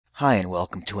Hi and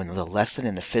welcome to another lesson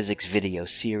in the physics video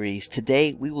series.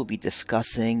 Today we will be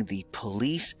discussing the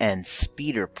police and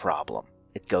speeder problem.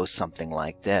 It goes something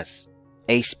like this.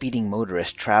 A speeding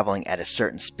motorist traveling at a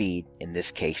certain speed, in this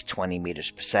case 20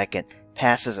 meters per second,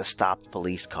 passes a stopped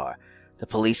police car. The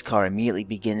police car immediately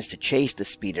begins to chase the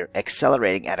speeder,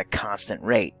 accelerating at a constant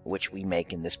rate, which we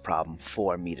make in this problem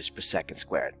 4 meters per second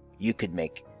squared. You could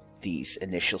make these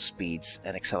initial speeds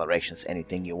and accelerations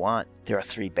anything you want. There are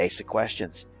 3 basic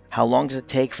questions. How long does it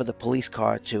take for the police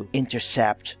car to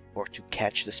intercept or to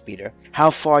catch the speeder? How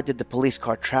far did the police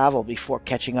car travel before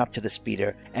catching up to the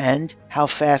speeder? And how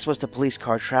fast was the police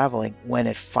car traveling when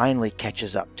it finally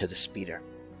catches up to the speeder?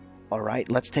 Alright,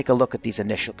 let's take a look at these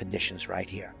initial conditions right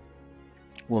here.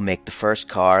 We'll make the first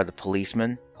car the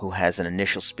policeman, who has an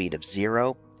initial speed of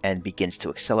 0 and begins to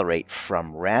accelerate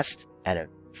from rest at a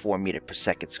 4 meter per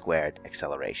second squared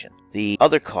acceleration. The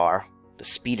other car, the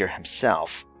speeder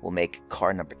himself, we'll make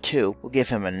car number 2. We'll give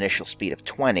him an initial speed of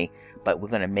 20, but we're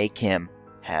going to make him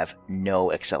have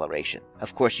no acceleration.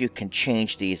 Of course, you can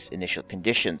change these initial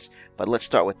conditions, but let's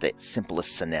start with the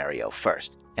simplest scenario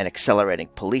first. An accelerating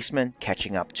policeman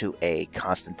catching up to a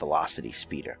constant velocity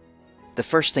speeder. The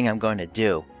first thing I'm going to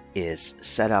do is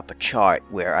set up a chart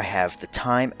where I have the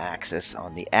time axis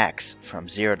on the X from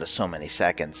 0 to so many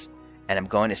seconds, and I'm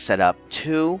going to set up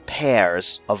 2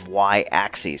 pairs of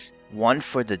Y-axes, one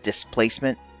for the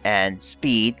displacement and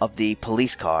speed of the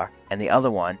police car, and the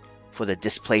other one for the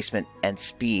displacement and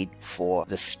speed for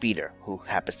the speeder, who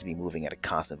happens to be moving at a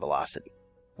constant velocity.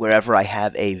 Wherever I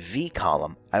have a V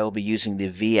column, I will be using the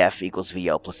VF equals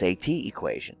VO plus AT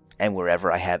equation. And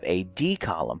wherever I have a D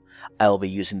column, I will be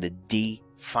using the D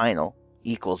final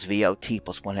equals VOT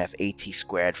plus 1/2 AT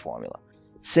squared formula.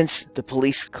 Since the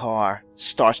police car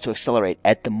starts to accelerate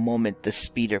at the moment the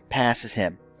speeder passes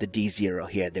him, the D0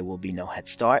 here, there will be no head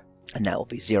start, and that will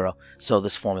be 0. So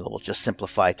this formula will just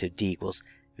simplify to D equals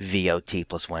VOT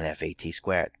plus 1/2 AT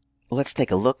squared. Let's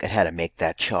take a look at how to make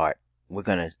that chart. We're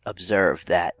going to observe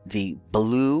that the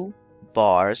blue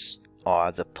bars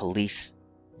are the police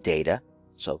data,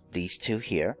 so these 2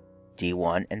 here,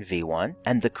 D1 and V1,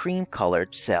 and the cream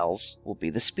colored cells will be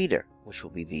the speeder, which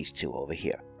will be these 2 over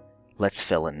here. Let's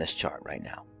fill in this chart right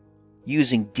now.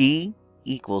 Using D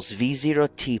equals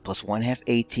V0t plus 1/2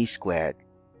 AT squared,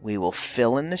 we will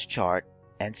fill in this chart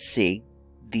and see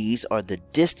these are the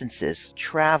distances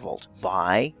traveled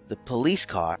by the police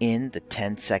car in the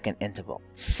 10-second interval.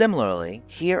 Similarly,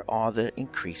 here are the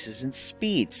increases in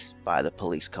speeds by the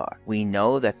police car. We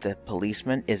know that the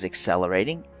policeman is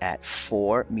accelerating at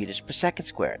 4 meters per second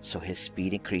squared, so his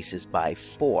speed increases by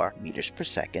 4 meters per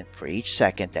second for each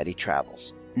second that he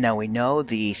travels. Now we know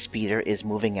the speeder is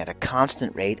moving at a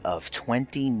constant rate of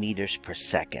 20 meters per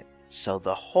second. So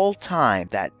the whole time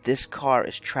that this car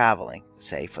is traveling,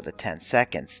 say for the 10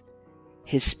 seconds,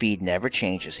 his speed never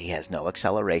changes. He has no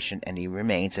acceleration and he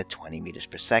remains at 20 meters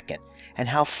per second. And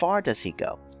how far does he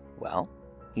go? Well,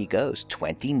 he goes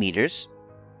 20 meters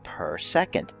per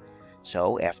second.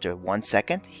 So after 1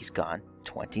 second, he's gone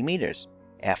 20 meters.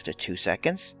 After 2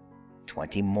 seconds,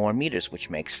 20 more meters, which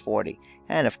makes 40.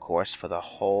 And of course, for the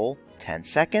whole 10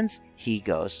 seconds, he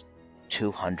goes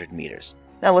 200 meters.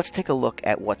 Now let's take a look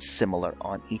at what's similar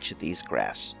on each of these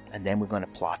graphs, and then we're going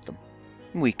to plot them.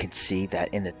 We can see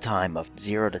that in the time of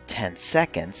 0 to 10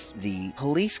 seconds, the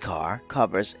police car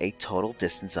covers a total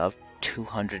distance of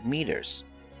 200 meters,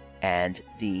 and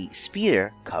the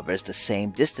speeder covers the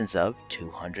same distance of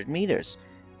 200 meters.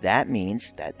 That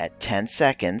means that at 10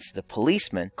 seconds, the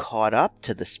policeman caught up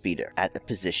to the speeder at a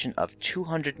position of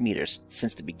 200 meters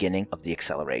since the beginning of the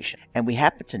acceleration. And we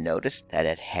happen to notice that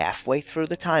at halfway through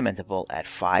the time interval, at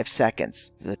 5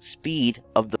 seconds, the speed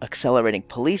of the accelerating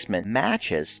policeman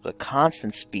matches the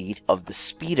constant speed of the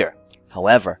speeder.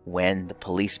 However, when the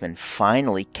policeman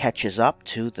finally catches up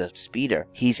to the speeder,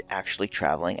 he's actually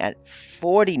traveling at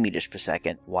 40 meters per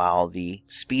second, while the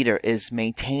speeder is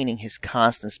maintaining his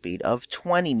constant speed of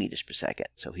 20 meters per second.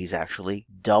 So he's actually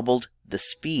doubled the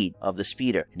speed of the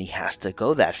speeder, and he has to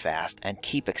go that fast and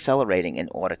keep accelerating in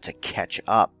order to catch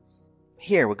up.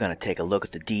 Here we're going to take a look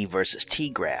at the D versus T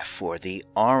graph for the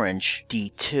orange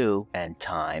D2 and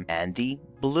time and the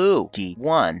blue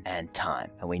D1 and time.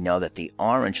 And we know that the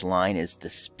orange line is the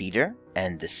speeder,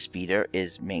 and the speeder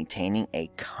is maintaining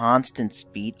a constant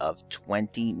speed of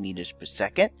 20 meters per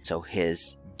second. So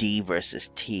his D versus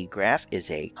T graph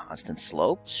is a constant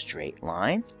slope, straight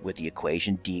line, with the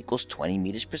equation D equals 20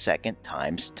 meters per second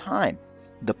times time.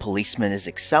 The policeman is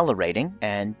accelerating,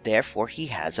 and therefore he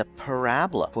has a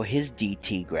parabola for his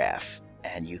DT graph.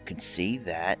 And you can see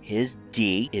that his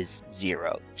D is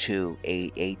 0 to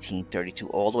 8, 18, 32,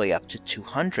 all the way up to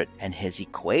 200. And his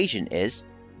equation is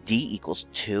d equals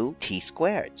 2t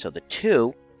squared. So the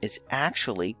 2 is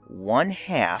actually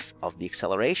 1/2 of the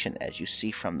acceleration. As you see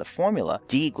from the formula,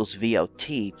 d equals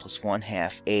VOT plus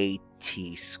 1/2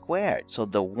 AT squared. So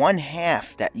the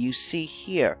 1/2 that you see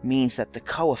here means that the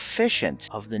coefficient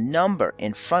of the number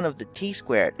in front of the t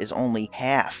squared is only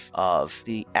half of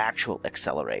the actual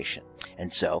acceleration.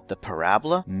 And so the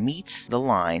parabola meets the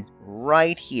line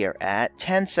right here at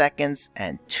 10 seconds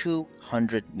and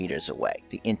 200 meters away.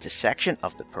 The intersection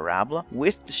of the parabola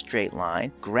with the straight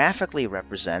line graphically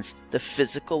represents the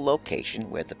physical location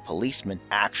where the policeman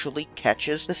actually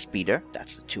catches the speeder,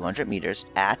 that's the 200 meters,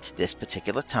 at this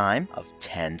particular time of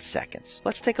 10 seconds.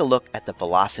 Let's take a look at the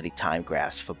velocity time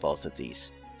graphs for both of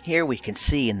these. Here we can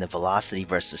see in the velocity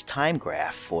versus time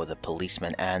graph for the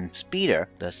policeman and speeder,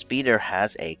 the speeder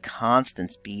has a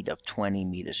constant speed of 20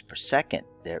 meters per second.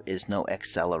 There is no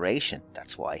acceleration.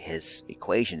 That's why his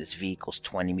equation is v equals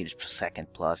 20 meters per second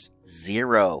plus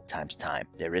 0 times time.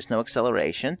 There is no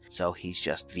acceleration, so he's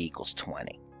just v equals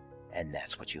 20. And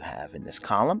that's what you have in this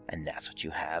column, and that's what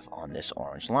you have on this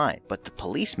orange line. But the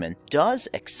policeman does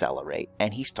accelerate,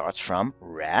 and he starts from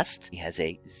rest. He has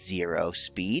a 0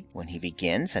 speed when he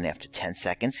begins, and after 10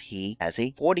 seconds, he has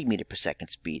a 40 meter per second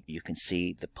speed. You can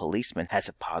see the policeman has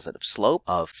a positive slope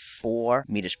of 4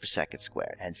 meters per second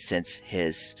squared. And since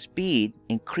his speed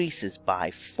increases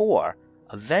by 4,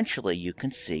 eventually you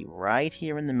can see right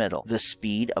here in the middle, the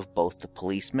speed of both the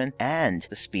policeman and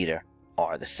the speeder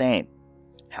are the same.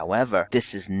 However,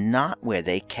 this is not where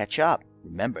they catch up.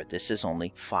 Remember, this is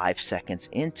only 5 seconds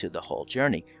into the whole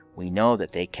journey. We know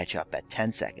that they catch up at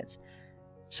 10 seconds.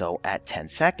 So at 10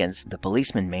 seconds, the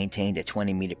policeman maintained a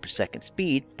 20 meter per second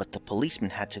speed, but the policeman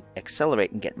had to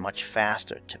accelerate and get much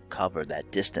faster to cover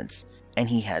that distance. And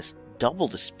he has double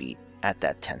the speed at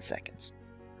that 10 seconds.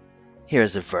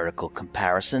 Here's a vertical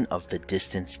comparison of the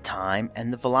distance time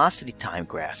and the velocity time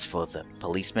graphs for the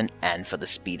policeman and for the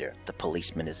speeder. The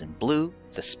policeman is in blue,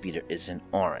 the speeder is in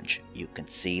orange. You can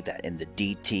see that in the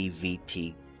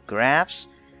DT-VT graphs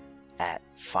at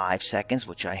 5 seconds,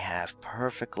 which I have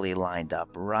perfectly lined up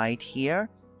right here.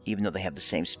 Even though they have the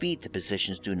same speed, the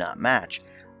positions do not match.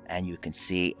 And you can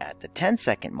see at the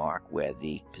 10-second mark where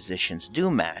the positions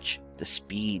do match, the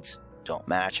speeds don't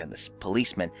match, and the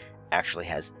policeman actually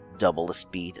has double the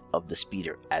speed of the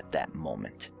speeder at that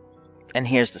moment. And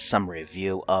here's the summary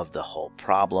view of the whole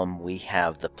problem. We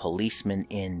have the policeman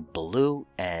in blue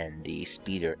and the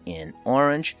speeder in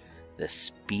orange. The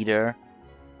speeder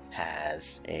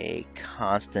has a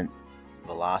constant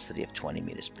velocity of 20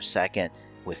 meters per second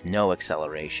with no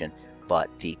acceleration,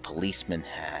 but the policeman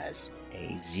has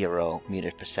a 0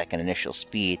 meters per second initial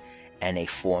speed and a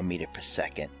 4 meter per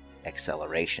second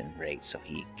acceleration rate, so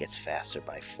he gets faster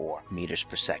by 4 meters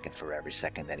per second for every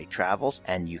second that he travels.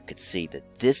 And you could see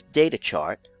that this data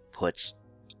chart puts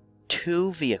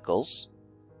 2 vehicles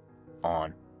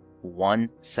on one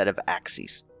set of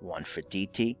axes, one for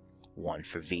DT, one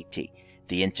for VT.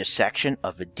 The intersection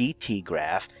of a DT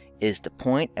graph is the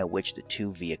point at which the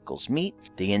 2 vehicles meet.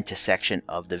 The intersection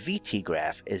of the VT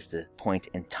graph is the point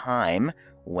in time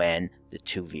when the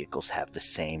 2 vehicles have the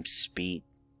same speed.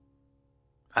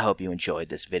 I hope you enjoyed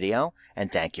this video, and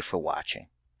thank you for watching.